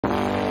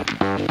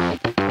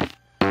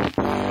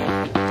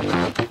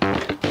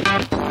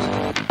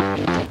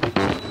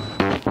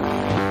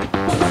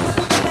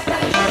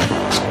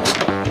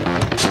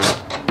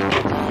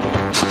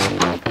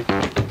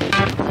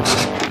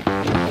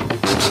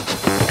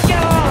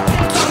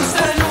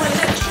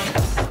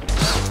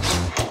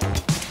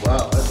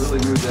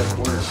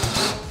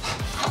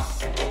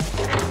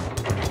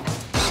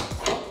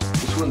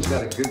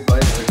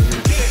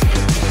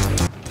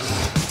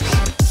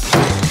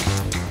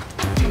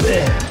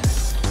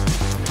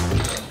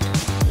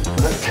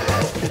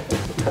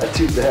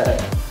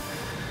that.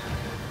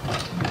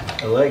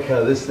 I like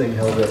how this thing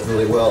held up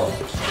really well.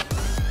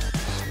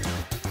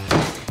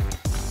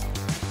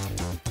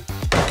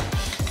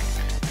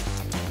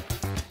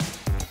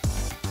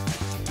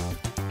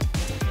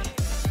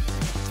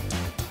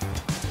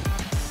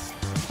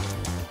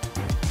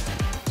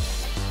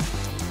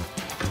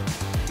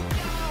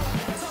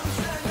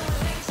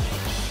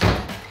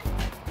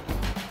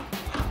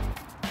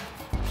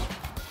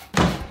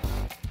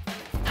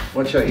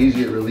 Watch how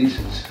easy it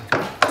releases.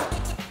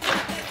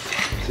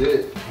 That's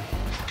it.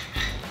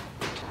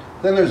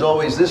 Then there's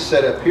always this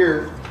setup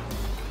here.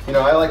 You know,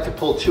 I like to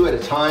pull 2 at a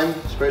time,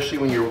 especially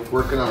when you're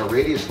working on a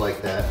radius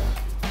like that.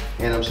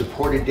 And I'm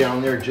supported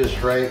down there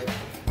just right.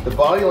 The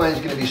body line is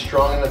going to be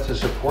strong enough to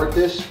support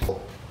this.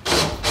 Look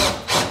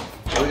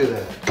at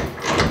that.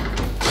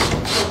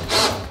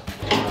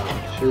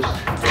 It's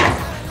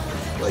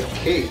just like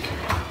cake.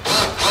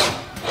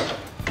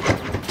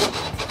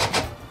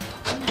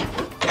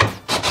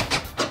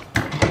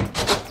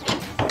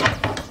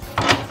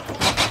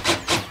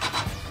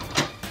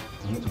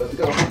 About to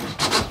go.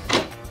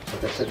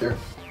 Let that sit there.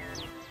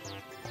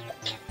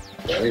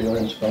 Body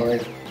line's fine.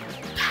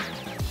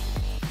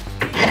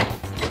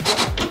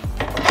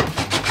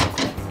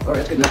 All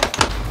right, good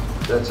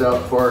enough. That's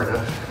out far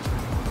enough.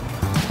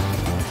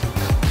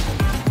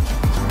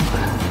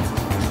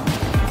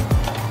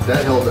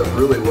 That held up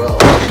really well.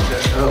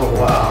 Oh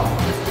wow.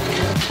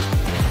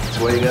 That's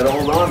why you gotta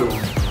hold on to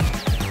them.